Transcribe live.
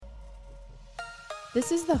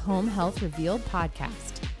This is the Home Health Revealed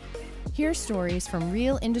podcast. Hear stories from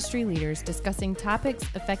real industry leaders discussing topics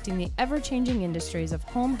affecting the ever-changing industries of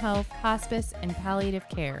home health, hospice, and palliative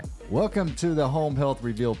care. Welcome to the Home Health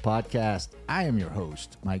Revealed podcast. I am your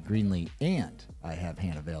host, Mike Greenlee, and I have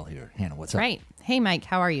Hannah Vale here. Hannah, what's up? Right. Hey, Mike,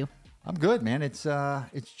 how are you? I'm good, man. It's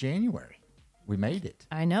January. We made it.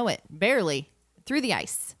 I know it. Barely. Through the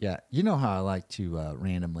ice. Yeah. You know how I like to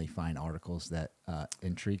randomly find articles that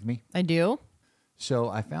intrigue me? I do. So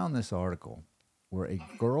I found this article where a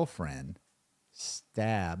girlfriend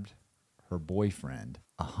stabbed her boyfriend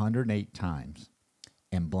 108 times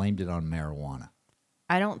and blamed it on marijuana.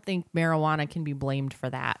 I don't think marijuana can be blamed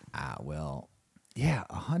for that. Well, yeah,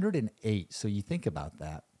 108. So you think about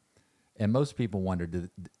that. And most people wonder,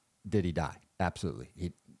 did he die? Absolutely.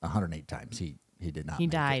 108 times. He did not. He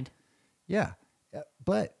died. Yeah.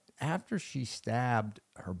 But after she stabbed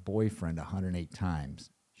her boyfriend 108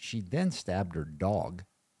 times, she then stabbed her dog.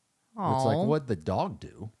 Aww. It's like, what'd the dog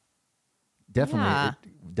do? It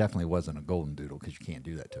definitely wasn't a golden doodle, because you can't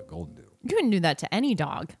do that to a golden doodle. You couldn't do that to any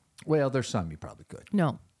dog. Well, there's some you probably could.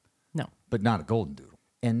 No. But not a golden doodle.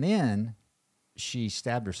 And then she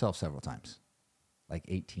stabbed herself several times, like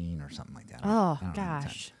 18 or something like that. Oh, I don't know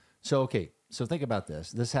gosh. So think about this.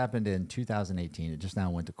 This happened in 2018. It just now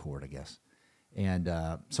went to court, I guess. And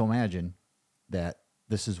so imagine that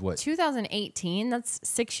this is what... 2018? That's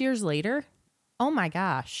 6 years later? Oh, my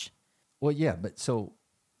gosh. Well, yeah, but so...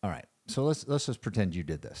 All right. So let's just pretend you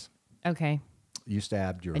did this. Okay. You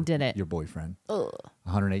stabbed your boyfriend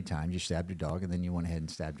 108 times. You stabbed your dog, and then you went ahead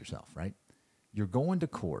and stabbed yourself, right? You're going to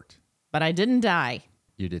court. But I didn't die.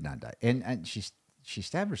 You did not die. And she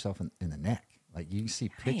stabbed herself in the neck. Like, you can see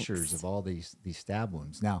pictures of all these stab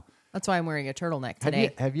wounds. Now... That's why I'm wearing a turtleneck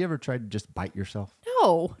today. Have you ever tried to just bite yourself?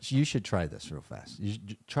 No. You should try this real fast. You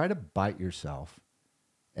should try to bite yourself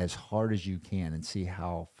as hard as you can and see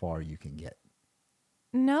how far you can get.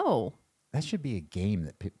 No. That should be a game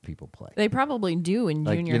that people play. They probably do in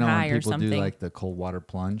junior high or something. People do like the cold water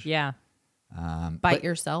plunge. Yeah. Bite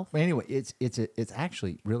yourself. But anyway, it's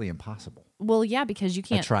actually really impossible. Well, yeah, because you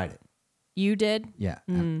can't. I tried it. You did? Yeah,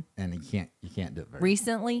 and you can't do it very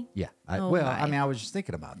recently. Yeah. I was just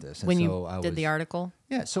thinking about this when you did the article.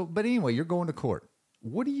 Yeah. So, but anyway, you're going to court.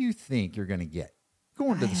 What do you think you're going to get?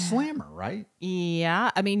 Going to the slammer, right?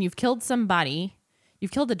 Yeah. I mean, you've killed somebody.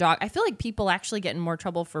 You've killed a dog. I feel like people actually get in more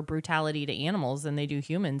trouble for brutality to animals than they do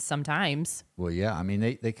humans sometimes. Well, yeah. I mean,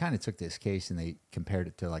 they kind of took this case and they compared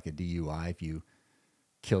it to like a DUI. If you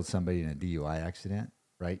killed somebody in a DUI accident,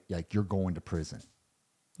 right? Like, you're going to prison.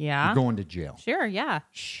 Yeah. You're going to jail. Sure, yeah.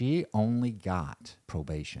 She only got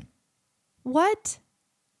probation. What?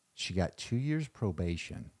 She got 2 years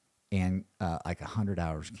probation and like 100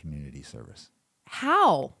 hours community service.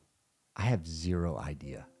 How? I have zero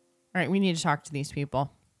idea. All right, we need to talk to these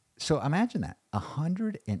people. So imagine that.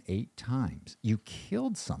 108 times you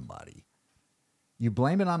killed somebody. You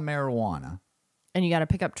blame it on marijuana. And you got to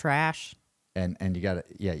pick up trash. And you got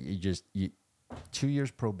to, 2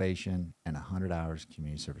 years probation and 100 hours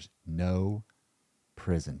community service. No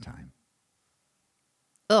prison time.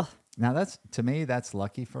 Ugh. Now to me, that's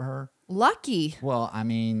lucky for her. Lucky. Well, I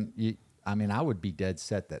mean, I would be dead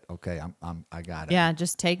set that, okay, I got it. Yeah,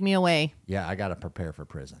 just take me away. Yeah, I got to prepare for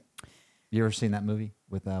prison. You ever seen that movie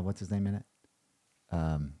with, what's his name in it?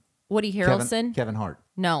 Woody Harrelson? Kevin Hart.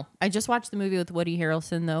 No, I just watched the movie with Woody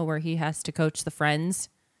Harrelson, though, where he has to coach the Friends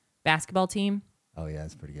basketball team. Oh, yeah,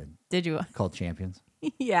 that's pretty good. Did you? Called Champions.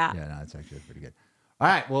 Yeah. Yeah, no, it's actually pretty good. All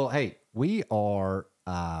right, well, hey, we are,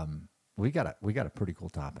 we got a pretty cool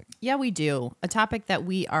topic. Yeah, we do. A topic that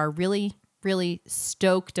we are really, really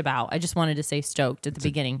stoked about. I just wanted to say stoked at the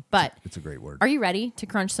beginning, but it's a great word. Are you ready to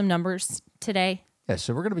crunch some numbers today? Yeah,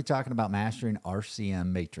 so we're going to be talking about mastering RCM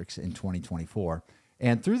matrix in 2024.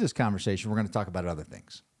 And through this conversation, we're going to talk about other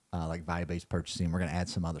things, like value-based purchasing. We're going to add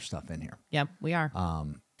some other stuff in here. Yeah, we are.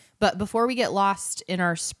 But before we get lost in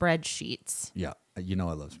our spreadsheets. Yeah, you know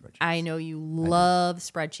I love spreadsheets. I know you love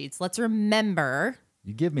spreadsheets. Let's remember.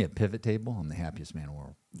 You give me a pivot table, I'm the happiest man in the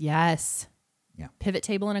world. Yes. Yeah. Pivot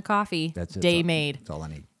table and a coffee. That's it. Day made. That's all I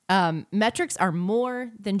need. Metrics are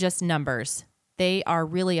more than just numbers. They are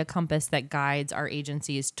really a compass that guides our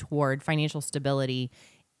agencies toward financial stability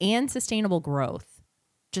and sustainable growth.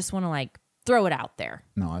 Just want to throw it out there.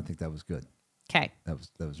 No, I think that was good. Okay. That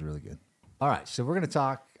was really good. All right, so we're going to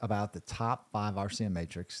talk about the top 5 RCM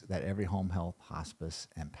matrix that every home health, hospice,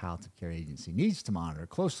 and palliative care agency needs to monitor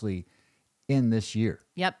closely in this year.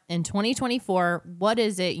 Yep. In 2024, what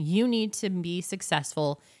is it you need to be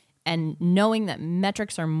successful? And knowing that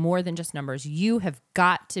metrics are more than just numbers, you have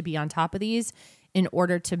got to be on top of these in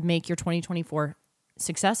order to make your 2024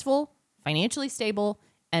 successful, financially stable,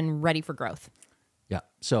 and ready for growth. Yeah.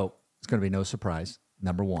 So it's going to be no surprise.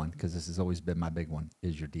 Number one, because this has always been my big one,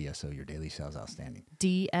 is your DSO, your daily sales outstanding.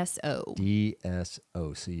 DSO.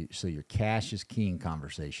 DSO. So your cash is king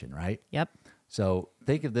conversation, right? Yep. So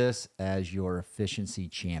think of this as your efficiency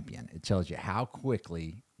champion. It tells you how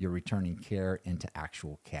quickly you're returning care into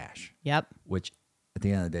actual cash. Yep. Which at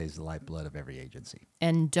the end of the day is the lifeblood of every agency.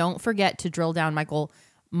 And don't forget to drill down, Michael,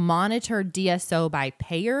 monitor DSO by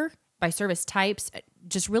payer, by service types,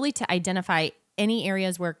 just really to identify any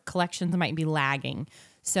areas where collections might be lagging.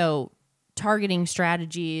 So targeting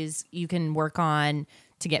strategies you can work on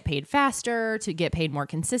to get paid faster, to get paid more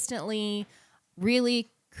consistently, really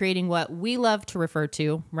creating what we love to refer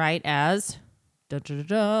to, right, as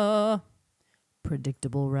predictable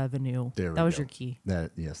revenue. There we That was go. your key.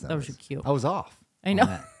 That was your cue. I was off. I know. on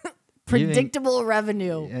that. Predictable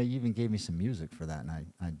revenue. Yeah, you even gave me some music for that, and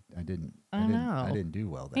I didn't. I know. I didn't do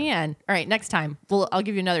well there. Man. All right, next time. I'll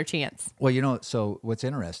give you another chance. Well, so what's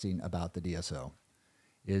interesting about the DSO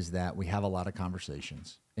is that we have a lot of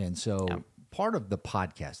conversations. And so part of the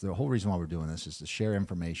podcast, the whole reason why we're doing this is to share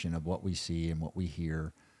information of what we see and what we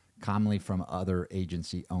hear commonly from other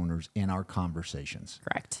agency owners in our conversations.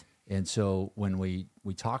 Correct. And so when we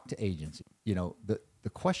talk to agency, the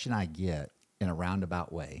question I get in a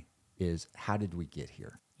roundabout way is, how did we get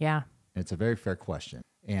here? Yeah. And it's a very fair question.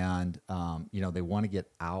 And, they want to get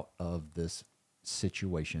out of this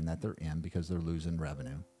situation that they're in because they're losing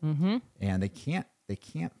revenue. Mm-hmm. And they can't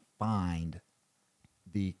find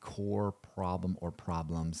the core problem or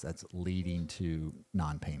problems that's leading to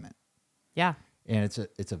non-payment. Yeah. And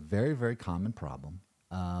it's a very, very common problem.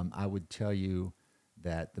 I would tell you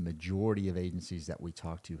that the majority of agencies that we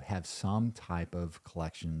talk to have some type of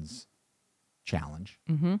collections challenge,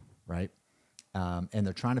 right? And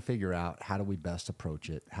they're trying to figure out, how do we best approach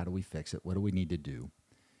it? How do we fix it? What do we need to do?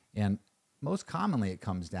 And most commonly it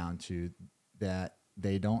comes down to that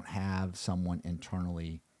they don't have someone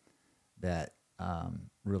internally that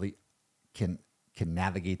really can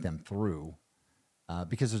navigate them through,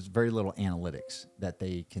 because there's very little analytics that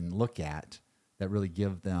they can look at that really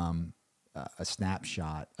give them a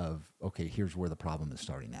snapshot of, okay, here's where the problem is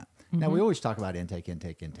starting at. Now, we always talk about intake, and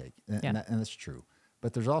that's true.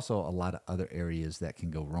 But there's also a lot of other areas that can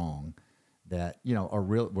go wrong that, are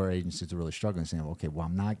real, where agencies are really struggling, saying, okay, well,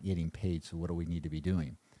 I'm not getting paid, so what do we need to be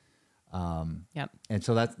doing? And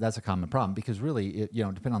so that's a common problem, because really,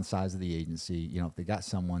 depending on the size of the agency, if they got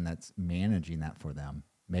someone that's managing that for them,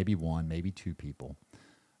 maybe one, maybe two people,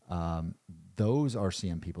 those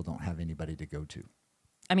RCM people don't have anybody to go to.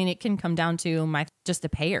 I mean, it can come down to just a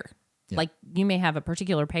payer. Yeah. Like, you may have a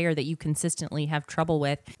particular payer that you consistently have trouble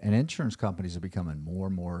with. And insurance companies are becoming more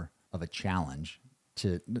and more of a challenge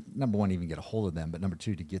to, number one, even get a hold of them, but number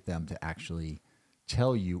two, to get them to actually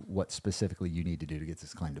tell you what specifically you need to do to get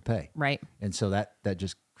this claim to pay. Right. And so that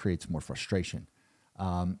just creates more frustration.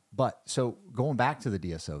 But so going back to the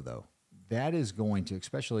DSO, though, that is going to,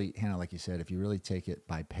 especially, Hannah, like you said, if you really take it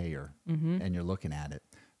by payer and you're looking at it,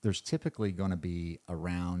 there's typically going to be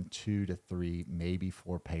around 2 to 3, maybe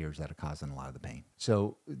 4 payers that are causing a lot of the pain.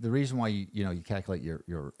 So the reason why you calculate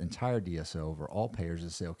your entire DSO over all payers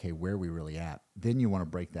is to say, okay, where are we really at? Then you want to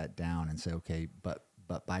break that down and say, okay, but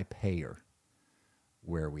by payer,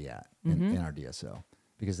 where are we at in our DSO?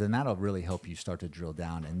 Because then that'll really help you start to drill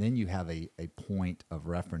down, and then you have a point of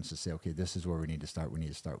reference to say, okay, this is where we need to start. We need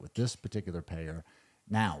to start with this particular payer.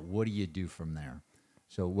 Now, what do you do from there?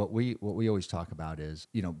 So what we always talk about is,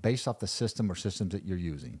 based off the system or systems that you're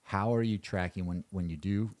using, how are you tracking when you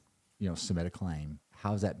do, submit a claim?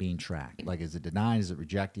 How's that being tracked? Like, is it denied? Is it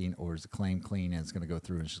rejecting? Or is the claim clean and it's going to go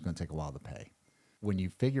through and it's just going to take a while to pay? When you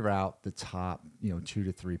figure out the top, 2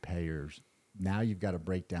 to 3 payers, now you've got to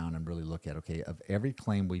break down and really look at, okay, of every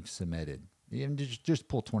claim we've submitted, even just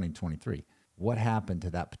pull 2023, what happened to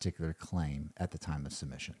that particular claim at the time of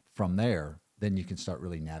submission? From there, then you can start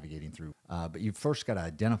really navigating through. But you first got to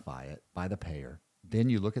identify it by the payer. Then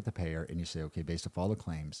you look at the payer and you say, okay, based off all the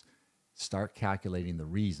claims, start calculating the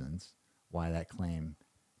reasons why that claim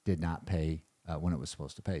did not pay when it was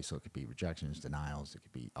supposed to pay. So it could be rejections, denials, it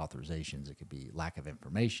could be authorizations, it could be lack of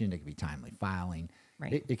information, it could be timely filing.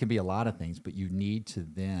 Right. It can be a lot of things, but you need to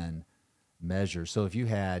then measure. So if you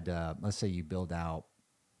had, let's say you build out,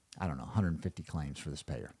 150 claims for this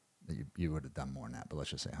payer, you would have done more than that, but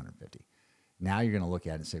let's just say 150. Now you're going to look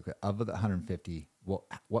at it and say, okay, of the 150,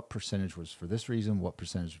 what percentage was for this reason, what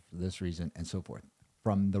percentage for this reason, and so forth.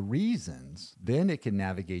 From the reasons, then it can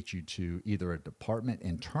navigate you to either a department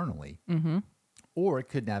internally, or it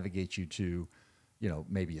could navigate you to,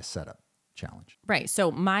 maybe a setup challenge. Right.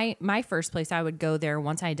 So my first place I would go there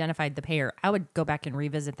once I identified the payer, I would go back and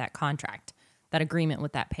revisit that contract, that agreement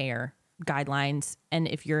with that payer guidelines. And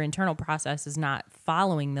if your internal process is not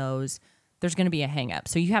following those, there's going to be a hang up.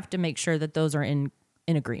 So you have to make sure that those are in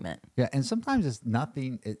agreement. Yeah. And sometimes it's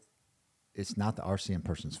nothing, it's not the RCM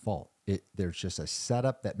person's fault. There's just a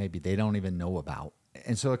setup that maybe they don't even know about.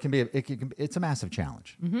 And so it's a massive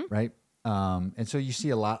challenge, right? And so you see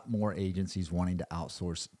a lot more agencies wanting to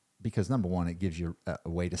outsource because number one, it gives you a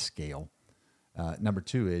way to scale. Number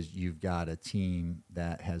two is you've got a team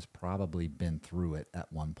that has probably been through it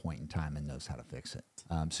at one point in time and knows how to fix it.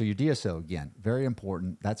 So your DSO, again, very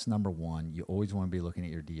important. That's number one. You always want to be looking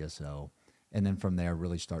at your DSO. And then from there,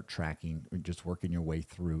 really start tracking, just working your way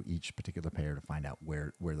through each particular payer to find out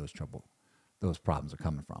where those problems are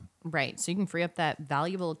coming from. Right. So you can free up that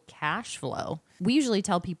valuable cash flow. We usually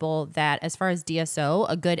tell people that as far as DSO,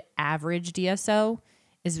 a good average DSO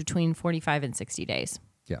is between 45 and 60 days.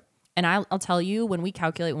 Yeah. And I'll tell you, when we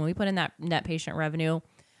put in that net patient revenue,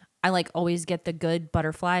 I always get the good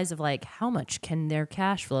butterflies of how much can their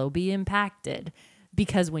cash flow be impacted?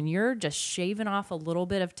 Because when you're just shaving off a little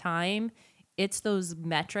bit of time, it's those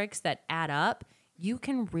metrics that add up. You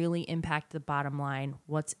can really impact the bottom line,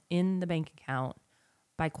 what's in the bank account,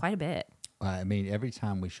 by quite a bit. I mean, every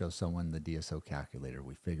time we show someone the DSO calculator,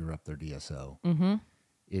 we figure up their DSO.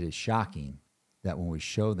 It is shocking that when we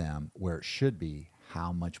show them where it should be,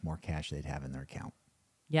 how much more cash they'd have in their account.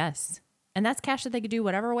 Yes. And that's cash that they could do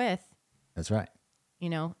whatever with. That's right.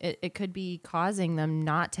 It could be causing them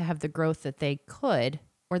not to have the growth that they could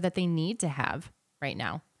or that they need to have right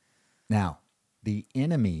now. Now, the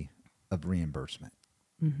enemy of reimbursement,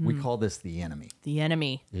 we call this the enemy. The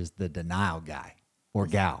enemy is the denial guy or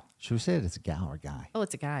gal. Should we say it's a gal or guy? Oh,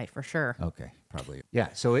 it's a guy for sure. Okay, probably. Yeah.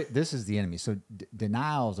 So this is the enemy. So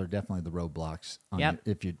denials are definitely the roadblocks.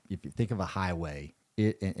 If you think of a highway,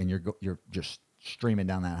 and you're just streaming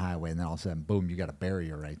down that highway, and then all of a sudden, boom, you got a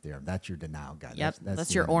barrier right there. That's your denial guy. Yep.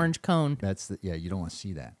 That's your enemy. Orange cone. You don't want to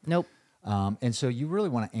see that. Nope. And so you really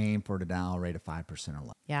want to aim for a denial rate of 5% or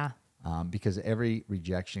less. Yeah. Because every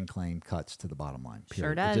rejection claim cuts to the bottom line. Period.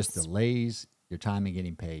 Sure does. It just delays your time in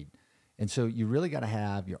getting paid. And so you really got to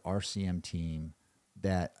have your RCM team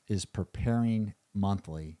that is preparing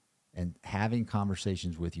monthly and having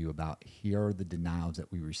conversations with you about here are the denials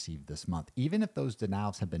that we received this month, even if those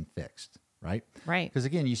denials have been fixed, right? Right. Because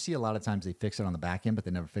again, you see a lot of times they fix it on the back end, but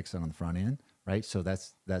they never fix it on the front end, right? So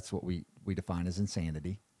that's what we define as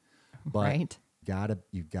insanity. But right.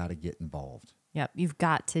 You've got to get involved. Yep. You've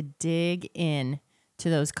got to dig in to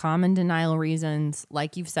those common denial reasons,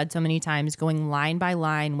 like you've said so many times, going line by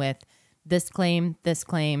line with this claim,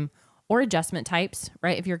 or adjustment types,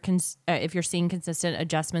 right? If you're seeing consistent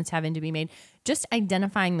adjustments having to be made, just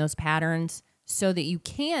identifying those patterns so that you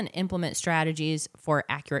can implement strategies for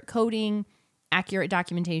accurate coding, accurate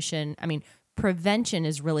documentation. I mean, prevention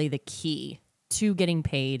is really the key to getting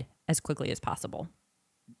paid as quickly as possible.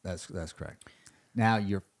 That's correct. Now,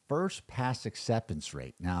 your first pass acceptance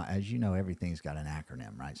rate. Now, as you know, everything's got an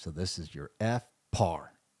acronym, right? So this is your FPAR.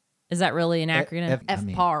 Is that really an acronym?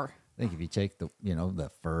 FPAR. I think if you take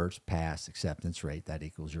the first pass acceptance rate, that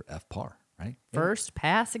equals your FPAR, right? First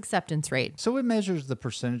pass acceptance rate. So it measures the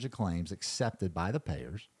percentage of claims accepted by the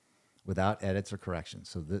payers without edits or corrections.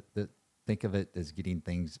 So think of it as getting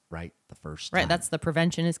things right the first time. Right, that's the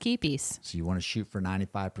prevention is key piece. So you want to shoot for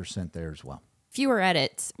 95% there as well. Fewer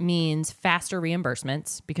edits means faster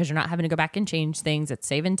reimbursements because you're not having to go back and change things. It's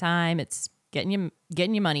saving time. It's getting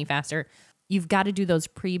you money faster. You've got to do those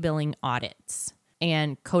pre-billing audits.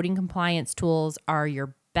 And coding compliance tools are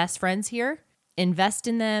your best friends here. Invest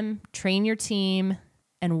in them, train your team,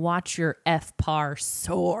 and watch your FPAR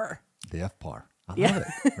soar. The FPAR. I love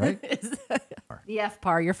it, right? The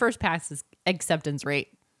FPAR, your first pass is acceptance rate.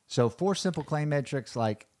 So 4 simple claim metrics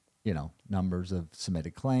like, numbers of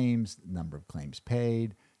submitted claims, number of claims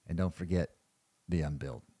paid, and don't forget the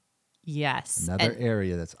unbilled. Yes. Another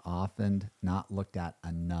area that's often not looked at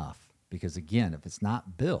enough because, again, if it's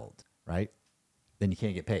not billed, right, then you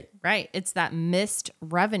can't get paid. Right. It's that missed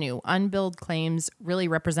revenue. Unbilled claims really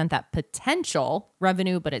represent that potential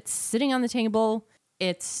revenue, but it's sitting on the table.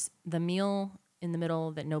 It's the meal in the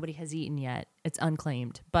middle that nobody has eaten yet. It's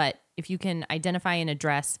unclaimed. But if you can identify and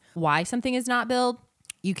address why something is not billed,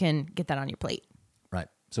 you can get that on your plate. Right.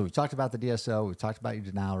 So we talked about the DSO. We talked about your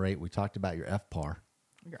denial rate. We talked about your FPAR.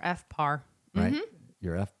 Your FPAR. Right. Mm-hmm.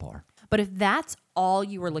 Your FPAR. But if that's all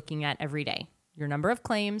you were looking at every day, your number of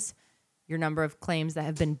claims, your number of claims that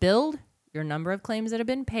have been billed, your number of claims that have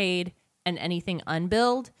been paid, and anything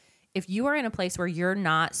unbilled, if you are in a place where you're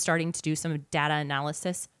not starting to do some data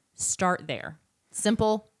analysis, start there.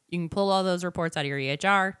 Simple, You can pull all those reports out of your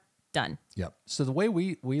EHR. Done. Yep. So the way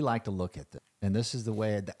we like to look at this, and this is the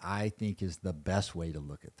way that I think is the best way to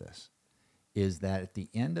look at this, is that at the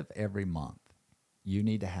end of every month, you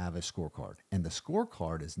need to have a scorecard. And the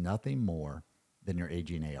scorecard is nothing more than your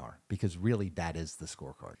aging AR, because really that is the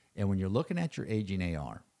scorecard. And when you're looking at your aging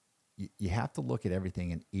AR, you have to look at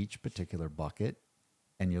everything in each particular bucket,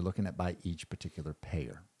 and you're looking at by each particular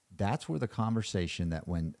payer. That's where the conversation that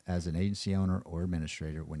when, as an agency owner or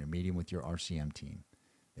administrator, when you're meeting with your RCM team,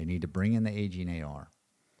 they need to bring in the aging AR,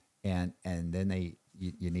 and then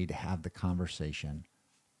you need to have the conversation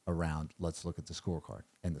around, let's look at the scorecard.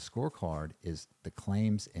 And the scorecard is the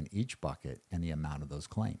claims in each bucket and the amount of those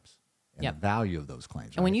claims and the value of those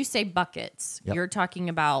claims. And when you say buckets, you're talking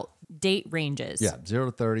about date ranges. Yeah, 0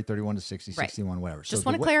 to 30, 31 to 60, 61, whatever. Just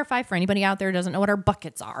want to clarify for anybody out there who doesn't know what our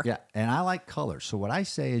buckets are. Yeah, and I like colors. So what I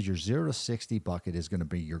say is your 0 to 60 bucket is going to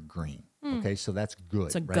be your green. Okay, so that's good.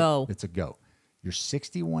 It's a go. It's a go. Your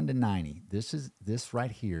 61 to 90, this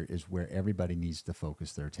right here is where everybody needs to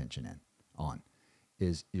focus their attention on.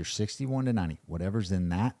 Is your 61 to 90, whatever's in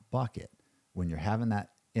that bucket, when you're having that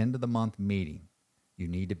end of the month meeting, you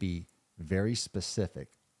need to be very specific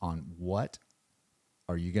on what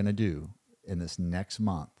are you going to do in this next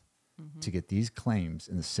month to get these claims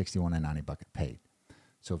in the 61 and 90 bucket paid.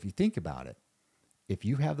 So if you think about it, if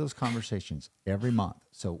you have those conversations every month,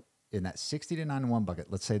 so in that 60 to 91 bucket,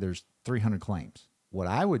 let's say there's 300 claims. What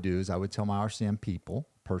I would do is I would tell my RCM people,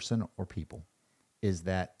 person or people, is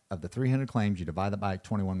that of the 300 claims, you divide that by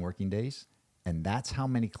 21 working days, and that's how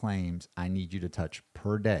many claims I need you to touch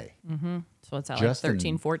per day. So what's that, like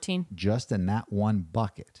 13, 14? Just in that one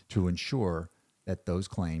bucket to ensure that those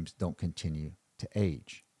claims don't continue to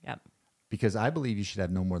age. Yep. Because I believe you should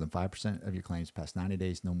have no more than 5% of your claims past 90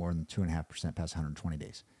 days, no more than 2.5% past 120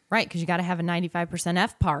 days. Right, because you got to have a 95%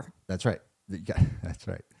 FPAR. That's right. That's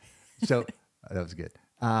right. So that was good.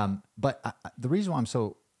 But the reason why I'm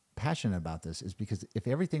so passionate about this is because if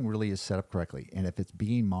everything really is set up correctly and if it's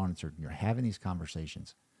being monitored and you're having these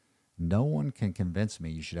conversations, no one can convince me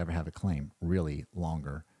you should ever have a claim really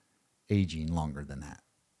aging longer than that.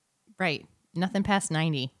 Right. Nothing past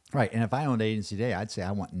 90. Right. And if I owned agency today, I'd say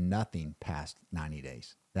I want nothing past 90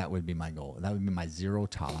 days. That would be my goal. That would be my zero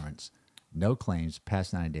tolerance. No claims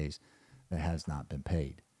past 90 days that has not been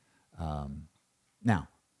paid. Now,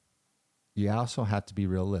 you also have to be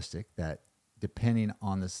realistic that depending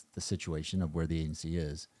on the situation of where the agency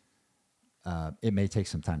is, it may take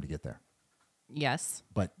some time to get there. Yes.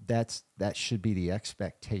 But that should be the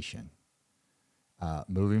expectation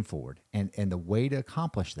moving forward. And the way to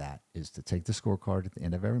accomplish that is to take the scorecard at the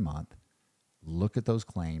end of every month, look at those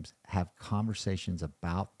claims, have conversations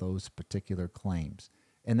about those particular claims.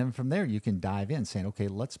 And then from there, you can dive in saying, okay,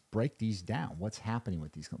 let's break these down. What's happening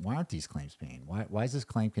with these? Why aren't these claims paying? Why does this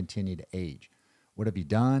claim continue to age? What have you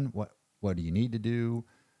done? What do you need to do?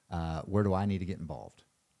 Where do I need to get involved?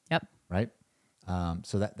 Yep. Right.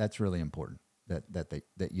 So that's really important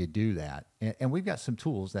that you do that. And we've got some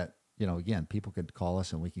tools that, again, people could call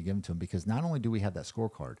us and we can give them to them, because not only do we have that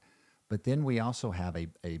scorecard, but then we also have a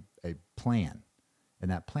plan.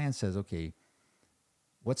 And that plan says, okay,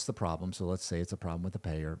 what's the problem? So let's say it's a problem with the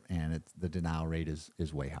payer and the denial rate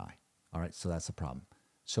is way high. All right. So that's the problem.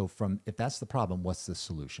 So if that's the problem, what's the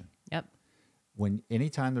solution? Yep.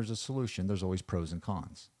 Anytime there's a solution, there's always pros and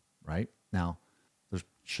cons, right? Now, there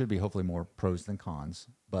should be hopefully more pros than cons,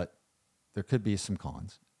 but there could be some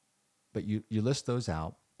cons. But you list those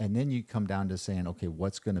out, and then you come down to saying, okay,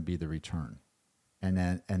 what's going to be the return? And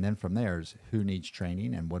then from there is who needs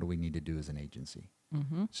training and what do we need to do as an agency?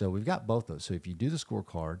 Mm-hmm. So we've got both those. So if you do the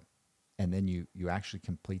scorecard and then you actually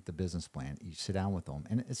complete the business plan, you sit down with them,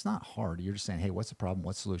 and it's not hard. You're just saying, hey, what's the problem?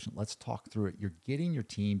 What's the solution? Let's talk through it. You're getting your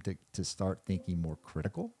team to start thinking more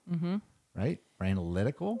critical, right? Or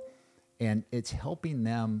analytical. And it's helping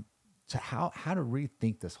them to how to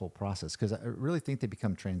rethink this whole process. Because I really think they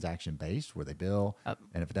become transaction-based where they bill,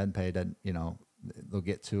 and if it doesn't pay, they'll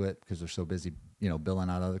get to it because they're so busy, billing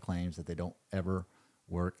out other claims that they don't ever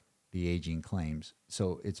work the aging claims.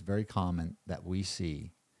 So it's very common that we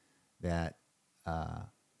see that,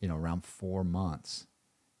 around 4 months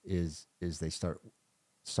is they start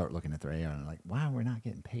looking at their AR and like, wow, we're not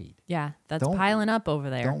getting paid. Yeah, that's piling up over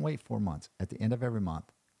there. Don't wait 4 months. At the end of every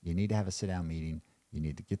month, you need to have a sit-down meeting. You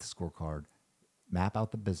need to get the scorecard, map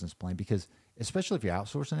out the business plan, because especially if you're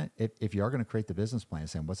outsourcing it, if you are going to create the business plan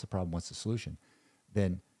saying what's the problem, what's the solution,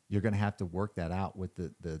 then you're going to have to work that out with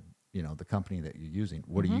the company that you're using.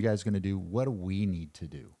 What are you guys going to do? What do we need to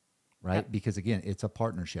do? Right? Yep. Because again, it's a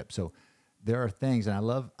partnership. So there are things, and I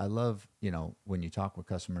love, when you talk with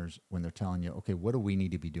customers, when they're telling you, okay, what do we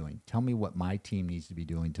need to be doing? Tell me what my team needs to be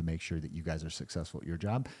doing to make sure that you guys are successful at your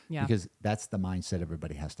job. Yeah. Because that's the mindset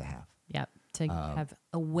everybody has to have. Yep. To have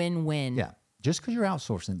a win-win. Yeah. Just because you're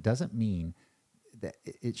outsourcing doesn't mean that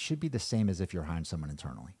it should be the same as if you're hiring someone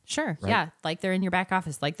internally. Sure. Right? Yeah. Like they're in your back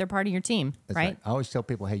office, like they're part of your team, That's right? I always tell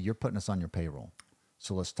people, hey, you're putting us on your payroll.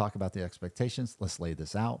 So let's talk about the expectations. Let's lay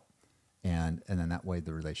this out. And then that way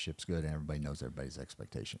the relationship's good and everybody knows everybody's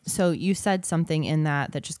expectations. So you said something in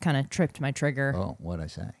that just kind of tripped my trigger. Oh, what'd I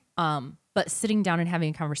say? But sitting down and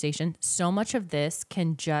having a conversation, so much of this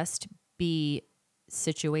can just be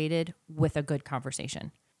situated with a good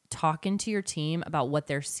conversation. Talking to your team about what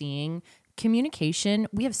they're seeing. Communication,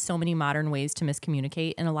 we have so many modern ways to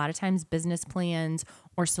miscommunicate, and a lot of times business plans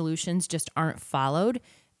or solutions just aren't followed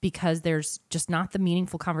because there's just not the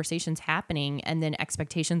meaningful conversations happening, and then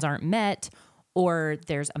expectations aren't met, or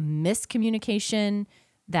there's a miscommunication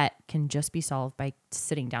that can just be solved by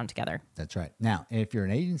sitting down together. That's right. Now, if you're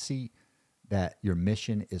an agency that your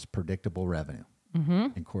mission is predictable revenue,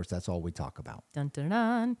 and of course, that's all we talk about. Dun, dun,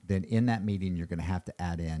 dun. Then in that meeting, you're going to have to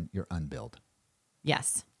add in your unbilled.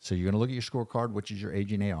 Yes. So you're going to look at your scorecard, which is your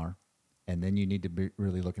aging AR, and then you need to be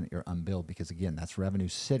really looking at your unbilled because, again, that's revenue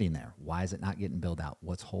sitting there. Why is it not getting billed out?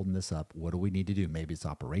 What's holding this up? What do we need to do? Maybe it's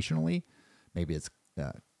operationally. Maybe it's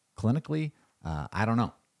clinically. I don't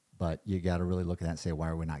know. But you got to really look at that and say, why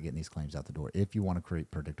are we not getting these claims out the door if you want to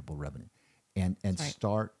create predictable revenue? And right.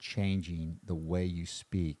 Start changing the way you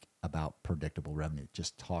speak about predictable revenue.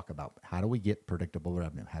 Just talk about how do we get predictable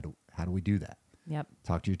revenue? How do we do that? Yep.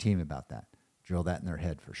 Talk to your team about that. Drill that in their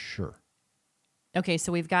head for sure. Okay,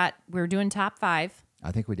 so we're doing top 5.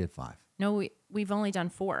 I think we did 5. No, we've only done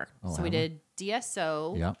 4. Oh, so we did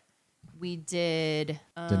DSO. Yep. We did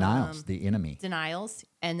denials, the enemy. Denials,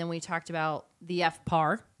 and then we talked about the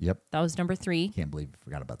FPAR. Yep. That was number 3. Can't believe we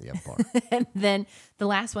forgot about the FPAR. And then the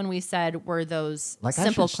last one we said were those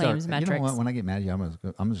simple claims metrics. You know what? When I get mad at you,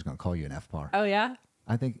 I'm just going to call you an FPAR. Oh, yeah?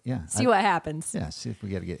 I think, yeah. See what happens. Yeah, see if we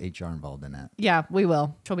got to get HR involved in that. Yeah, we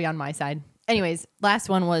will. She'll be on my side. Anyways, last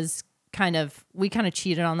one was we kind of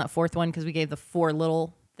cheated on that 4th one because we gave the 4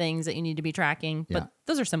 little things that you need to be tracking. Yeah. But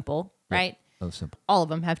those are simple, right? Those simple. All of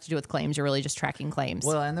them have to do with claims. You're really just tracking claims.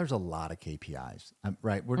 Well, and there's a lot of KPIs,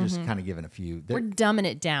 right? We're just kind of giving a few. We're dumbing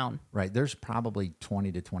it down. Right. There's probably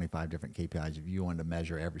 20 to 25 different KPIs. If you wanted to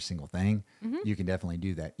measure every single thing, you can definitely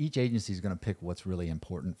do that. Each agency is going to pick what's really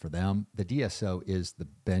important for them. The DSO is the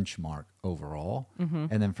benchmark overall.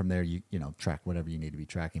 And then from there, you track whatever you need to be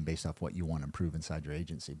tracking based off what you want to improve inside your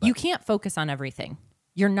agency. But you can't focus on everything.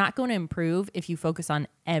 You're not going to improve if you focus on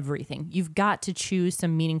everything. You've got to choose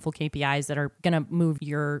some meaningful KPIs that are going to move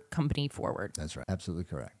your company forward. That's right. Absolutely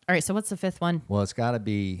correct. All right. So what's the 5th one? Well, it's got to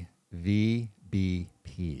be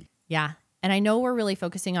VBP. Yeah. And I know we're really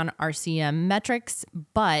focusing on RCM metrics,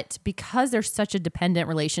 but because there's such a dependent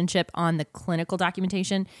relationship on the clinical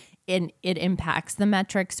documentation and it impacts the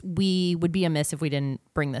metrics, we would be amiss if we didn't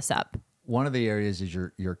bring this up. One of the areas is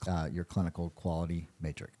your clinical quality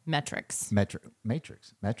matrix. Metrics.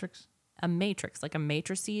 Matrix. A matrix, like a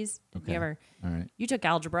matrices. Okay. All right. You took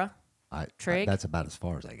algebra. Trig. That's about as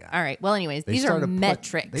far as I got. All right. Well, anyways, these are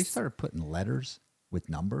metrics. They started putting letters with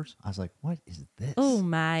numbers. I was like, what is this? Oh,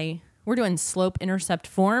 my. We're doing slope intercept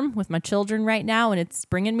form with my children right now, and it's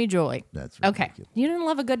bringing me joy. That's ridiculous. Okay. You didn't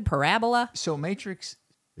love a good parabola? So matrix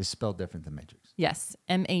is spelled different than matrix. Yes.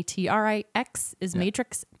 Matrix is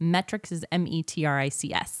matrix. Metrics is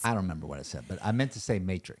metrics. I don't remember what I said, but I meant to say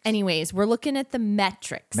matrix. Anyways, we're looking at the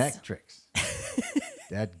metrics. Metrics.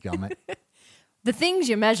 Dadgummit. The things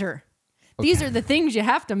you measure. Okay. These are the things you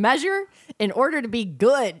have to measure in order to be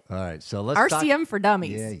good. All right. So let's RCM for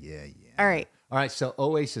dummies. Yeah. All right. All right. So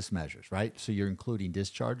OASIS measures, right? So you're including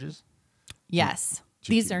discharges? Yes.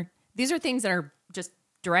 These are things that are just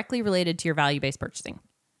directly related to your value-based purchasing.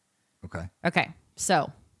 Okay.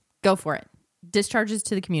 So go for it. Discharges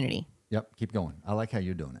to the community. Yep. Keep going. I like how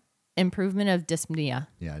you're doing it. Improvement of dyspnea.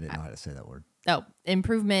 Yeah, I didn't know how to say that word. Oh,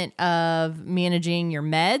 improvement of managing your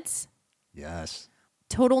meds. Yes.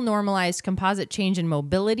 Total normalized composite change in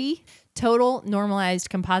mobility. Total normalized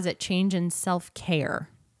composite change in self-care.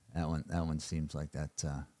 That one seems like that.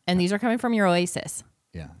 And these are coming from your OASIS.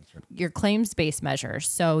 Yeah, that's right. Your claims-based measures.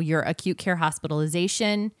 So your acute care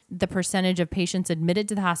hospitalization, the percentage of patients admitted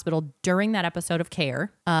to the hospital during that episode of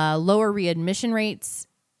care, lower readmission rates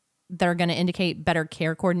that are going to indicate better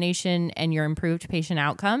care coordination and your improved patient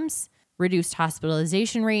outcomes, reduced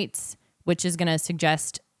hospitalization rates, which is going to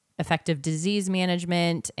suggest effective disease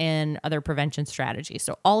management and other prevention strategies.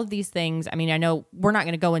 So all of these things, I mean, I know we're not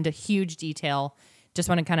going to go into huge detail, just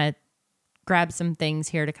want to kind of grab some things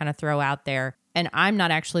here to kind of throw out there. And I'm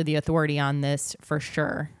not actually the authority on this for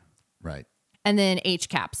sure. Right. And then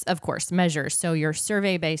HCAPS, of course, measures. So your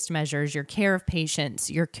survey-based measures, your care of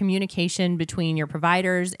patients, your communication between your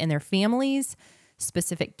providers and their families,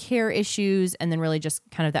 specific care issues, and then really just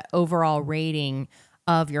kind of the overall rating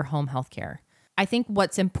of your home health care. I think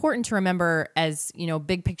what's important to remember as,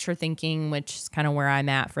 big picture thinking, which is kind of where I'm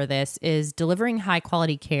at for this, is delivering high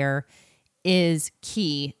quality care is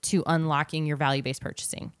key to unlocking your value-based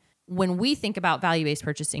purchasing. When we think about value-based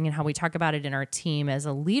purchasing and how we talk about it in our team as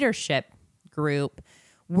a leadership group,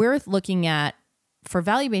 we're looking at, for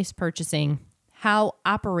value-based purchasing, how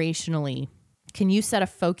operationally can you set a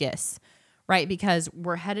focus, right? Because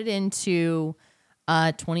we're headed into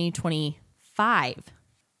 2025,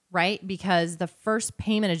 right? Because the first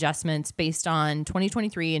payment adjustments based on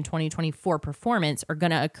 2023 and 2024 performance are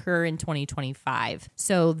going to occur in 2025.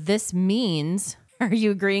 So this means, are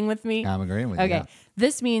you agreeing with me? I'm agreeing with you. Okay. Yeah.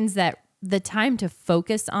 This means that the time to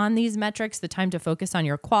focus on these metrics, the time to focus on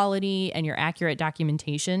your quality and your accurate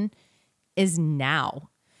documentation is now.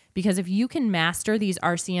 Because if you can master these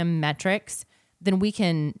RCM metrics, then we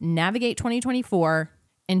can navigate 2024,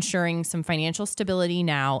 ensuring some financial stability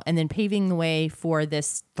now, and then paving the way for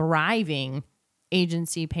this thriving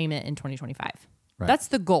agency payment in 2025. Right. That's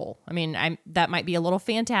the goal. I mean, that might be a little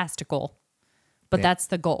fantastical, but that's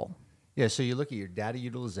the goal. Yeah, so you look at your data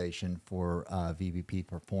utilization for VBP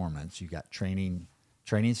performance. You got training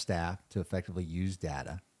staff to effectively use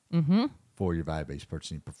data for your value-based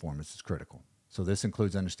purchasing performance is critical. So this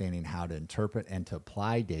includes understanding how to interpret and to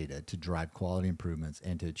apply data to drive quality improvements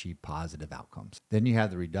and to achieve positive outcomes. Then you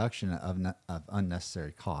have the reduction of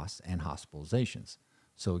unnecessary costs and hospitalizations.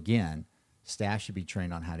 So again, staff should be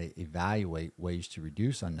trained on how to evaluate ways to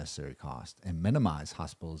reduce unnecessary costs and minimize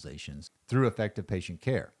hospitalizations through effective patient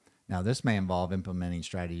care. Now, this may involve implementing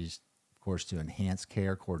strategies, of course, to enhance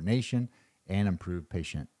care coordination and improve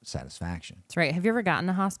patient satisfaction. That's right. Have you ever gotten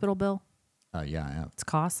a hospital bill? Yeah, I have. It's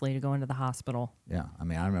costly to go into the hospital. Yeah. I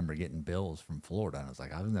mean, I remember getting bills from Florida, and I was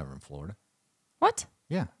like, I was never in Florida. What?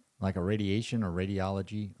 Yeah. Like a radiation or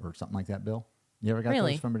radiology or something like that bill. You ever got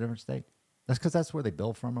Really? those from a different state? That's because that's where they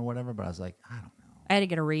bill from or whatever, but I was like, I don't know. I had to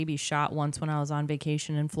get a rabies shot once when I was on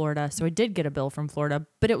vacation in Florida. So I did get a bill from Florida,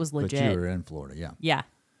 but it was legit. But you were in Florida, yeah. Yeah.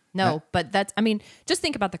 No, but just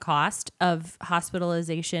think about the cost of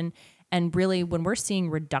hospitalization. And really, when we're seeing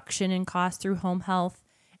reduction in cost through home health,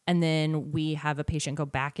 and then we have a patient go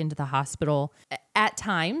back into the hospital at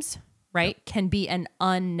times, right, can be an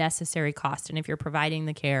unnecessary cost. And if you're providing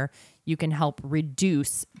the care, you can help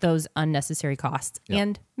reduce those unnecessary costs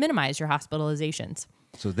and minimize your hospitalizations.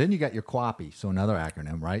 So then you got your QAPI, so another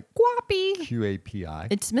acronym, right? QAPI. QAPI.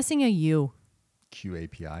 It's missing a U.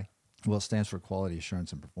 QAPI. Well, it stands for Quality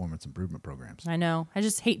Assurance and Performance Improvement Programs. I know. I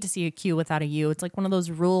just hate to see a Q without a U. It's like one of those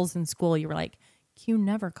rules in school. You were like, Q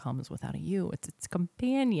never comes without a U. It's its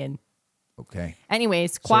companion. Okay.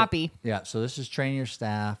 Anyways, QAPI. So this is training your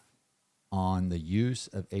staff on the use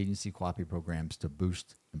of agency QAPI programs to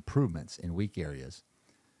boost improvements in weak areas.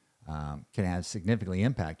 Can have significantly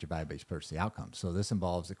impact your value-based purchasing outcomes. So this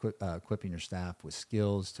involves equipping your staff with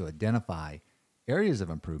skills to identify areas of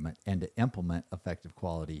improvement and to implement effective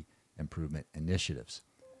quality improvement initiatives.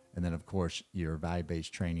 And then, of course, your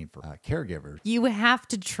value-based training for caregivers. You have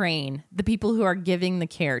to train the people who are giving the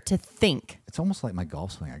care to think. It's almost like my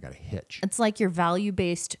golf swing. I got a hitch. It's like your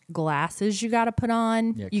value-based glasses you got to put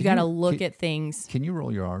on. Yeah, you got to look at things. Can you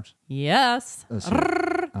roll your R's? Yes.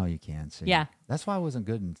 Oh, you can. See. Yeah. That's why I wasn't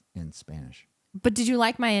good in Spanish. But did you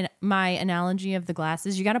like my analogy of the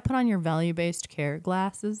glasses? You got to put on your value-based care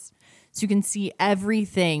glasses so you can see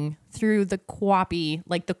everything through the QAPI,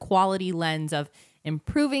 like the quality lens of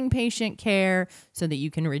improving patient care so that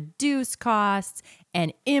you can reduce costs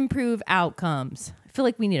and improve outcomes. I feel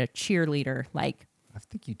like we need a cheerleader. Like, I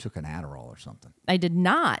think you took an Adderall or something. I did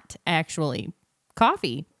not actually.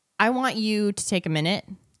 Coffee. I want you to take a minute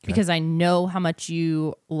because I know how much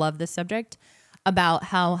you love this subject about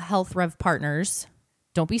how Health Rev Partners,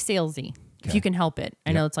 don't be salesy if you can help it.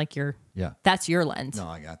 I know it's like that's your lens. No,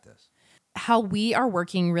 I got this. How we are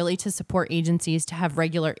working really to support agencies to have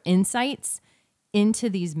regular insights into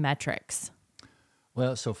these metrics.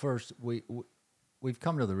 Well, so first, we've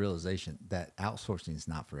come to the realization that outsourcing is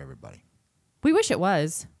not for everybody. We wish it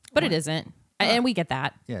was, but it isn't. And we get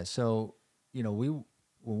that. Yeah. So, when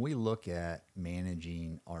we look at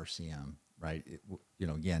managing RCM, right,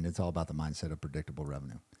 again, it's all about the mindset of predictable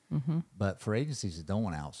revenue. Mm-hmm. But for agencies that don't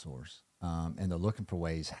want to outsource and they're looking for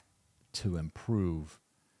ways to improve,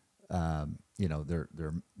 their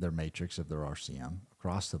matrix of their RCM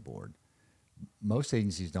across the board, most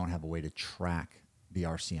agencies don't have a way to track the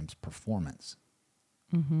RCM's performance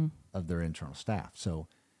of their internal staff. So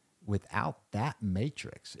without that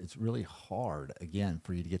matrix, it's really hard, again,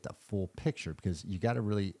 for you to get the full picture, because you got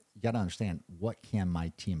to understand, what can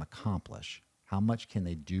my team accomplish? How much can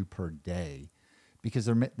they do per day? Because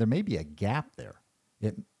there may be a gap there.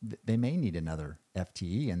 They may need another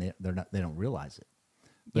FTE, and they don't realize it.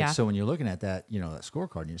 But so when you're looking at that, that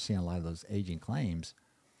scorecard, and you're seeing a lot of those aging claims,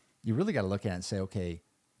 you really got to look at it and say, okay,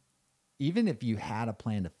 even if you had a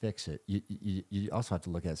plan to fix it, you also have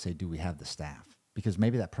to look at it and say, do we have the staff? Because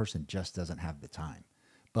maybe that person just doesn't have the time.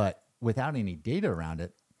 But without any data around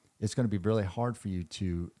it, it's going to be really hard for you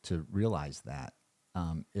to realize that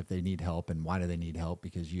if they need help, and why do they need help?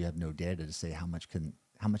 Because you have no data to say how much can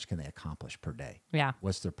they accomplish per day? Yeah.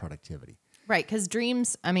 What's their productivity? Right. Because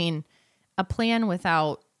dreams, a plan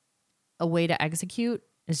without a way to execute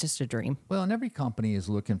is just a dream. Well, and every company is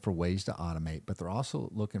looking for ways to automate, but they're also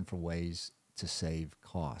looking for ways to save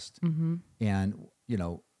cost. And,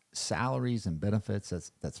 salaries and benefits,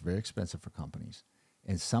 that's very expensive for companies.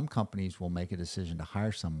 And some companies will make a decision to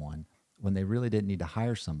hire someone when they really didn't need to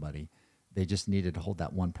hire somebody. They just needed to hold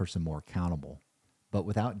that one person more accountable. But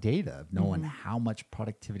without data of knowing how much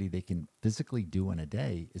productivity they can physically do in a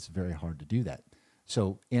day, it's very hard to do that.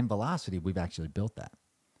 So in Velocity, we've actually built that.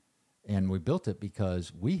 And we built it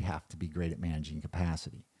because we have to be great at managing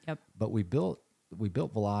capacity. Yep. But we built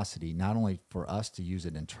Velocity not only for us to use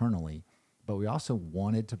it internally, but we also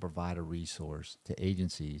wanted to provide a resource to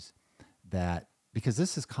agencies because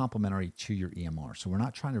this is complementary to your EMR. So we're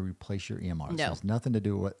not trying to replace your EMR. No. This has nothing to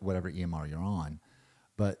do with whatever EMR you're on.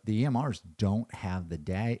 But the EMRs don't have the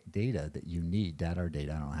data that you need. Data or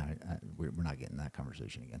data, I don't know how, we're not getting that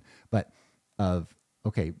conversation again. But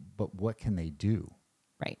but what can they do?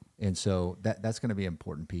 Right. And so that's going to be an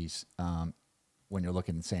important piece when you're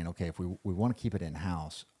looking and saying, okay, if we want to keep it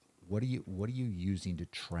in-house, what are you using to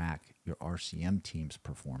track your RCM team's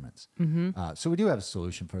performance? So we do have a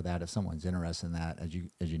solution for that. If someone's interested in that,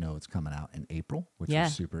 as you know, it's coming out in April, which we're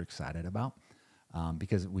super excited about.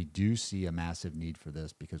 Because we do see a massive need for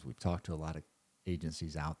this, because we've talked to a lot of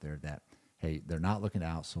agencies out there that, hey, they're not looking to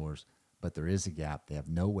outsource, but there is a gap. They have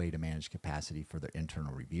no way to manage capacity for their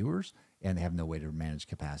internal reviewers, and they have no way to manage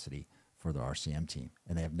capacity for their RCM team.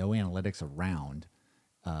 And they have no analytics around,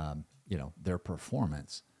 their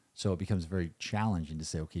performance. So it becomes very challenging to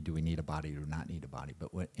say, okay, do we need a body or not need a body?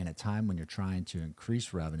 But in a time when you're trying to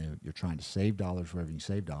increase revenue, you're trying to save dollars wherever you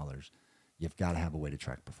save dollars, you've got to have a way to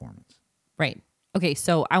track performance. Right. Okay,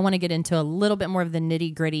 so I want to get into a little bit more of the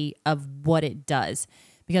nitty gritty of what it does,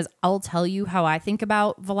 because I'll tell you how I think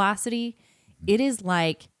about Velocity. It is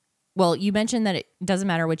like, well, you mentioned that it doesn't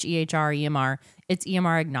matter which EHR or EMR, it's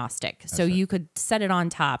EMR agnostic. So you could set it on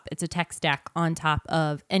top. It's a tech stack on top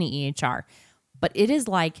of any EHR. But it is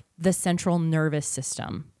like the central nervous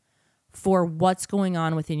system for what's going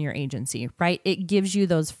on within your agency, right? It gives you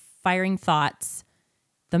those firing thoughts,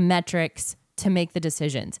 the metrics to make the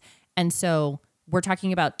decisions. And so we're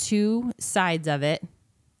talking about two sides of it.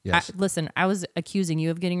 Yes. Listen, I was accusing you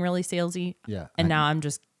of getting really salesy. Yeah. And now I'm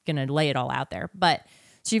just going to lay it all out there. But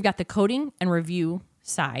so you've got the coding and review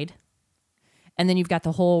side, and then you've got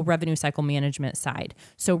the whole revenue cycle management side.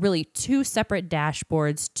 So really two separate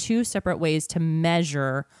dashboards, two separate ways to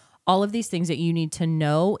measure all of these things that you need to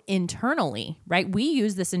know internally, right? We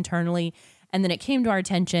use this internally, and then it came to our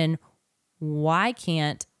attention, why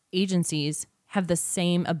can't agencies have the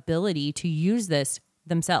same ability to use this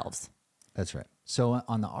themselves? That's right. So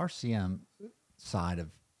on the RCM side of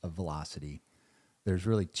Velocity, there's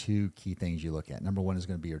really two key things you look at. Number one is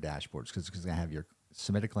going to be your dashboards, because it's going to have your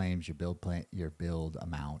submitted claims, your billed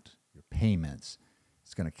amount, your payments.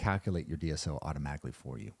 It's going to calculate your DSO automatically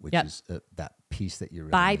for you, which is that piece that you're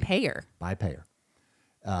by need. payer. By payer.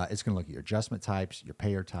 It's going to look at your adjustment types, your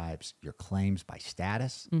payer types, your claims by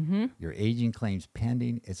status, your aging claims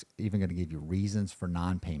pending. It's even going to give you reasons for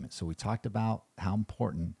non-payment. So we talked about how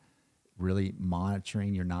important really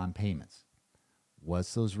monitoring your non-payments.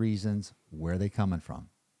 What's those reasons? Where are they coming from?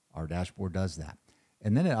 Our dashboard does that.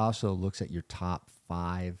 And then it also looks at your top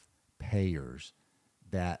 5 payers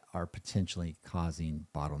that are potentially causing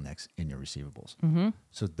bottlenecks in your receivables.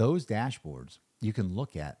 So those dashboards you can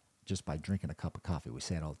look at just by drinking a cup of coffee. We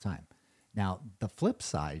say it all the time. Now, the flip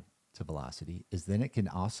side to Velocity is then it can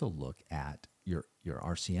also look at your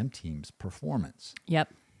RCM team's performance.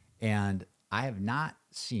 Yep. And I have not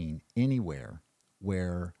seen anywhere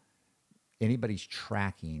where anybody's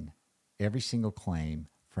tracking every single claim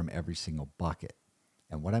from every single bucket.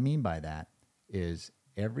 And what I mean by that is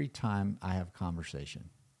every time I have a conversation,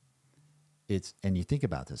 and you think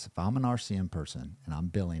about this, if I'm an RCM person and I'm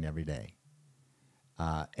billing every day,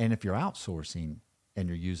 and if you're outsourcing, and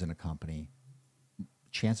you're using a company,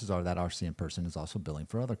 chances are that RCM person is also billing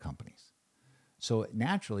for other companies. So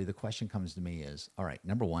naturally, the question comes to me is, all right,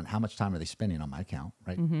 number one, how much time are they spending on my account,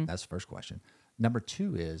 right? That's the first question. Number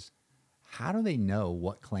two is, how do they know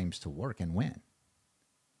what claims to work and when?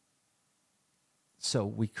 So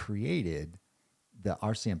we created the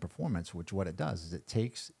RCM performance, which what it does is it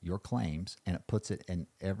takes your claims and it puts it in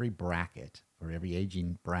every bracket or every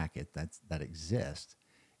aging bracket that exists.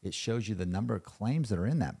 It shows you the number of claims that are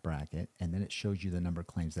in that bracket, and then it shows you the number of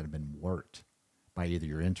claims that have been worked by either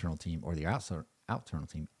your internal team or the outternal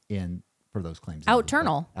team for those claims.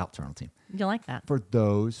 Outternal team. You like that? For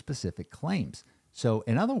those specific claims. So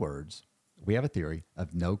in other words, we have a theory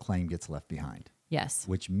of no claim gets left behind. Yes.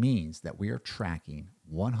 Which means that we are tracking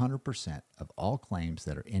 100% of all claims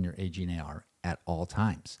that are in your aging AR at all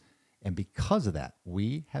times. And because of that,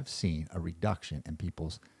 we have seen a reduction in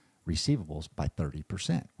people's receivables by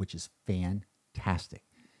 30%, which is fantastic.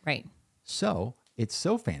 Right. So it's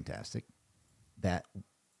so fantastic that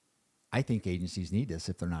I think agencies need this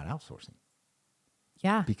if they're not outsourcing.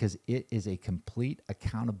 Yeah. Because it is a complete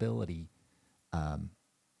accountability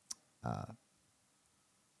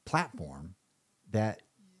platform that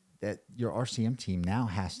your RCM team now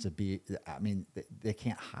has to be. I mean, they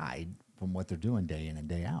can't hide from what they're doing day in and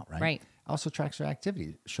day out, right? Right. Also tracks their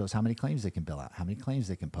activity, shows how many claims they can bill out, how many claims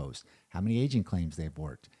they can post, how many aging claims they've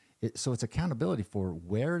worked. So it's accountability for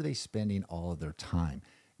where are they spending all of their time.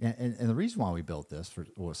 And the reason why we built this,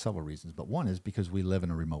 for several reasons, but one is because we live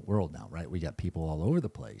in a remote world now, right? We got people all over the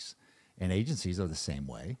place, and agencies are the same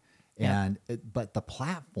way. Yeah. But the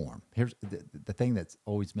platform, here's the thing that's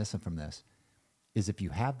always missing from this, is if you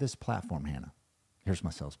have this platform, Hannah, here's my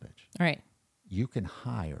sales pitch. All right. You can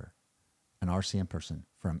hire an RCM person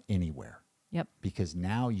from anywhere. Yep. Because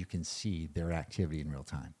now you can see their activity in real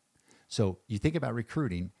time. So you think about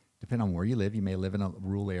recruiting, depending on where you live, you may live in a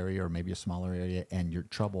rural area or maybe a smaller area, and you're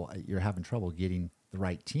having trouble getting the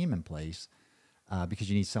right team in place because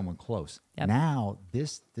you need someone close. Yep. Now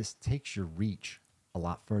this takes your reach a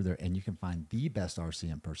lot further, and you can find the best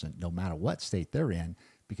RCM person no matter what state they're in,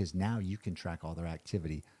 because now you can track all their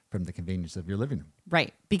activity from the convenience of your living room.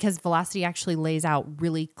 Right. Because Velocity actually lays out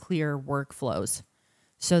really clear workflows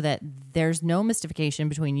so that there's no mystification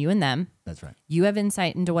between you and them. That's right. You have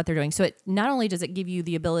insight into what they're doing. So it not only does it give you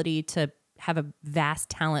the ability to have a vast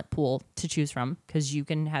talent pool to choose from, because you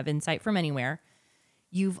can have insight from anywhere,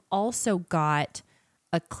 you've also got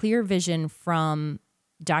a clear vision from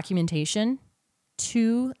documentation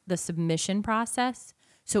to the submission process.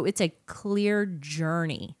 So it's a clear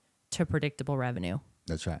journey to predictable revenue.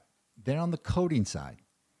 That's right. Then on the coding side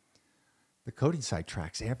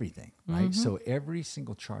tracks everything, right? Mm-hmm. So every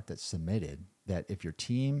single chart that's submitted, that if your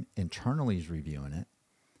team internally is reviewing it,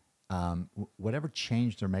 whatever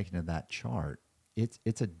change they're making to that chart, it's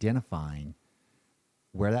identifying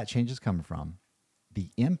where that change is coming from,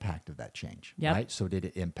 the impact of that change, Yep. right? So did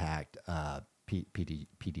it impact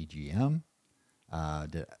PDGM?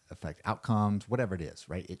 Did it affect outcomes? Whatever it is,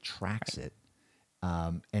 right? It tracks it,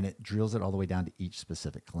 and it drills it all the way down to each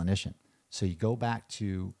specific clinician. So you go back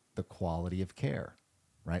to the quality of care,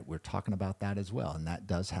 right? We're talking about that as well, and that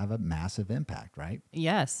does have a massive impact, right?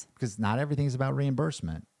 Yes. Because not everything's about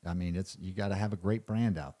reimbursement. I mean, you got to have a great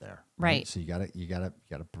brand out there, Right. So you got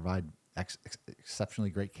to provide exceptionally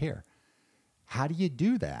great care. How do you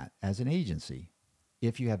do that as an agency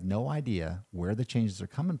if you have no idea where the changes are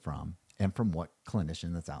coming from and from what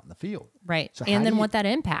clinician that's out in the field? Right. So and then what that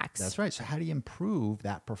impacts. That's right. So how do you improve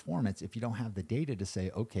that performance if you don't have the data to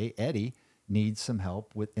say, okay, Eddie needs some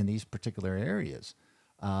help in these particular areas?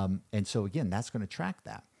 And so again, that's going to track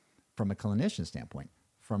that from a clinician standpoint.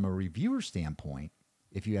 From a reviewer standpoint,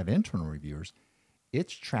 if you have internal reviewers,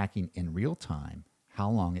 it's tracking in real time how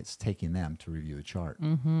long it's taking them to review a chart.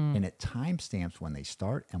 Mm-hmm. And it timestamps when they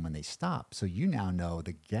start and when they stop. So you now know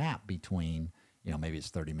the gap between, maybe it's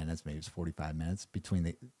 30 minutes, maybe it's 45 minutes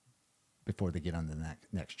before they get on the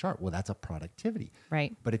next chart. Well, that's a productivity.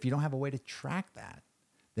 Right. But if you don't have a way to track that,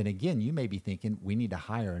 then again, you may be thinking we need to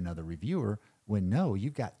hire another reviewer, when no,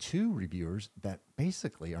 you've got two reviewers that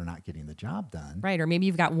basically are not getting the job done. Right. Or maybe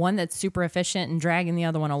you've got one that's super efficient and dragging the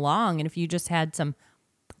other one along. And if you just had some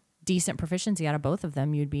decent proficiency out of both of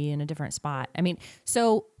them, you'd be in a different spot. I mean,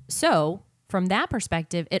 so from that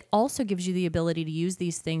perspective, it also gives you the ability to use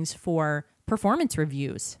these things for performance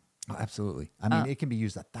reviews. Oh, absolutely. I mean, it can be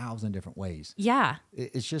used 1,000 different ways. Yeah.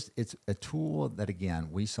 It's a tool that, again,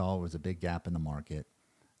 we saw was a big gap in the market.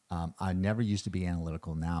 I never used to be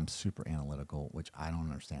analytical. Now I'm super analytical, which I don't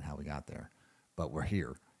understand how we got there, but we're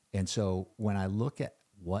here. And so when I look at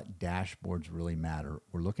what dashboards really matter,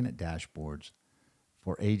 we're looking at dashboards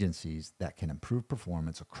for agencies that can improve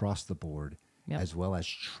performance across the board, as well as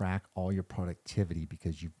track all your productivity,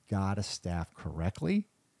 because you've got to staff correctly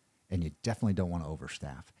and you definitely don't want to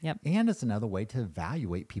overstaff. Yep. And it's another way to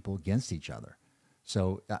evaluate people against each other.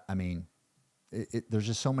 So, I mean, there's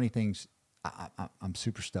just so many things. I'm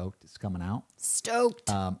super stoked it's coming out. Stoked.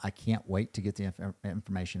 I can't wait to get the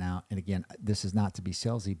information out. And again, this is not to be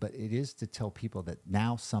salesy, but it is to tell people that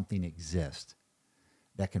now something exists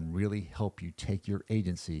that can really help you take your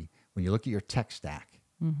agency. When you look at your tech stack,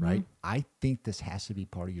 right? I think this has to be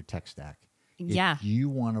part of your tech stack. Yeah. If you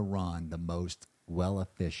want to run the most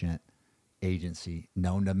efficient agency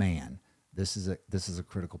known to man, this is a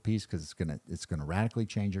critical piece, because it's gonna radically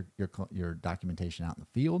change your documentation out in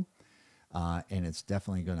the field, and it's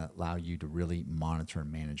definitely going to allow you to really monitor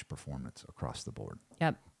and manage performance across the board.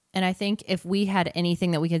 Yep. And I think if we had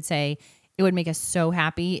anything that we could say, it would make us so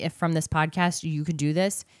happy if from this podcast you could do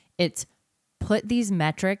this. It's put these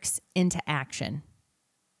metrics into action.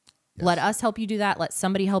 Yes. Let us help you do that. Let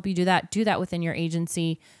somebody help you do that. Do that within your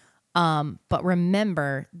agency. But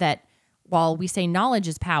remember that while we say knowledge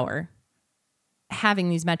is power, having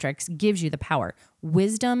these metrics gives you the power.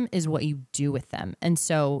 Wisdom is what you do with them. And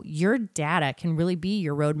so your data can really be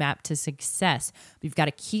your roadmap to success. You've got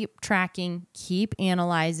to keep tracking, keep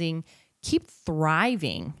analyzing, keep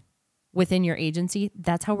thriving within your agency.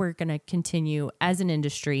 That's how we're going to continue as an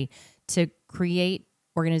industry to create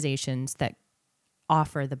organizations that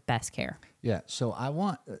offer the best care. Yeah. So I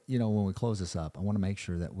want, when we close this up, I want to make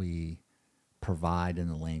sure that we provide in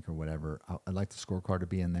the link or whatever. I'd like the scorecard to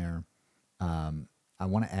be in there. I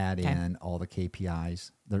want to add in all the KPIs.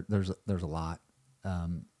 There's a lot,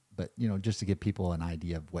 but just to give people an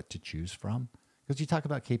idea of what to choose from, because you talk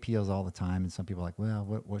about KPIs all the time, and some people are like,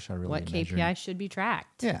 well, what should I really? What KPI should be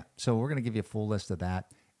tracked? Yeah, so we're going to give you a full list of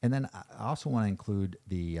that, and then I also want to include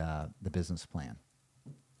the business plan,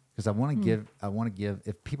 because I want to give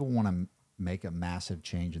if people want to make a massive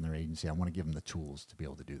change in their agency, I want to give them the tools to be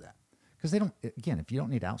able to do that. Because if you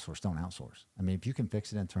don't need to outsource, don't outsource. I mean, if you can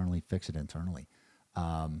fix it internally, fix it internally.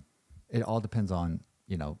 It all depends on,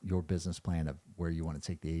 your business plan of where you want to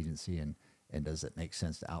take the agency, and does it make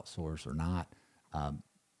sense to outsource or not?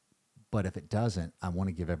 But if it doesn't, I want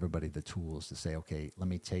to give everybody the tools to say, okay, let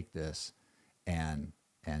me take this and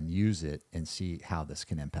use it and see how this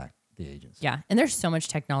can impact the agency. Yeah. And there's so much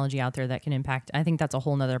technology out there that can impact. I think that's a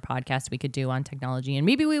whole nother podcast we could do on technology, and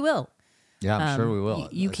maybe we will. Yeah, I'm sure we will.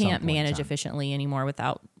 You can't manage efficiently anymore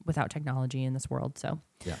without technology in this world. So,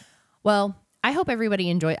 yeah. Well, I hope everybody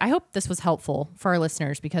enjoyed. I hope this was helpful for our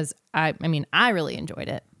listeners, because I really enjoyed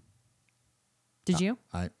it. Did you?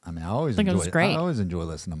 I always think it was great. I always enjoy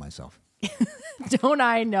listening to myself. Don't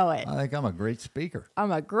I know it? I think I'm a great speaker.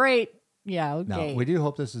 Yeah. Okay. No, we do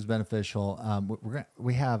hope this is beneficial.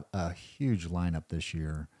 We have a huge lineup this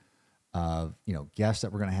year of guests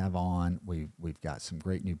that we're going to have on. We've got some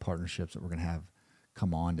great new partnerships that we're going to have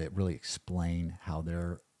come on to really explain how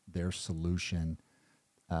their solution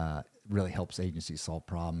really helps agencies solve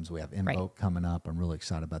problems. We have Invoke coming up. I'm really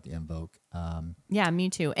excited about the Invoke. Yeah, me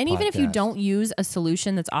too. And even if you don't use a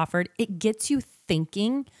solution that's offered, it gets you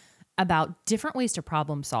thinking about different ways to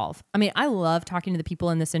problem solve. I mean, I love talking to the people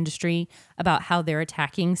in this industry about how they're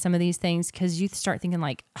attacking some of these things, because you start thinking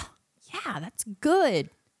like, oh, yeah, that's good.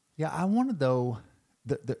 Yeah, I want to, though,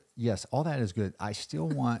 yes, all that is good. I still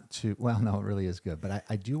want to, well, no, it really is good. But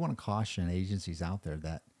I do want to caution agencies out there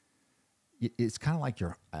that it's kind of like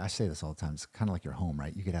I say this all the time, it's kind of like your home,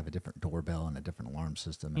 right? You could have a different doorbell and a different alarm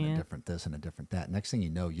system and a different this and a different that. Next thing you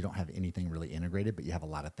know, you don't have anything really integrated, but you have a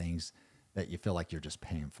lot of things that you feel like you're just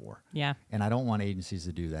paying for. Yeah. And I don't want agencies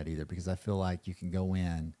to do that either, because I feel like you can go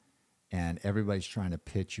in and everybody's trying to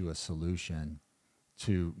pitch you a solution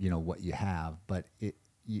to, what you have, but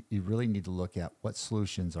you really need to look at what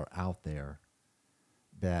solutions are out there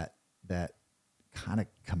that kind of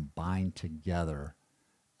combine together,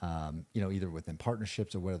 either within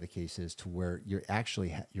partnerships or whatever the case is, to where you're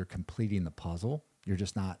actually you're completing the puzzle. You're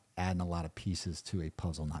just not adding a lot of pieces to a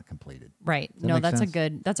puzzle not completed. Right. No,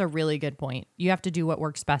 that's a really good point. You have to do what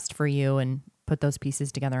works best for you and put those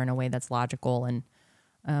pieces together in a way that's logical and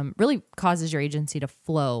really causes your agency to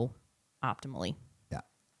flow optimally. Yeah.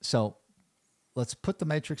 So let's put the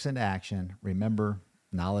matrix into action. Remember,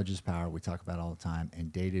 knowledge is power. We talk about it all the time,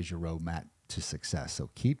 and data is your roadmap to success.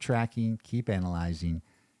 So keep tracking, keep analyzing,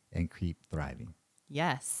 and keep thriving.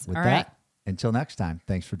 Yes. With that, until next time,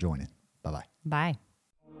 thanks for joining. Bye-bye. Bye.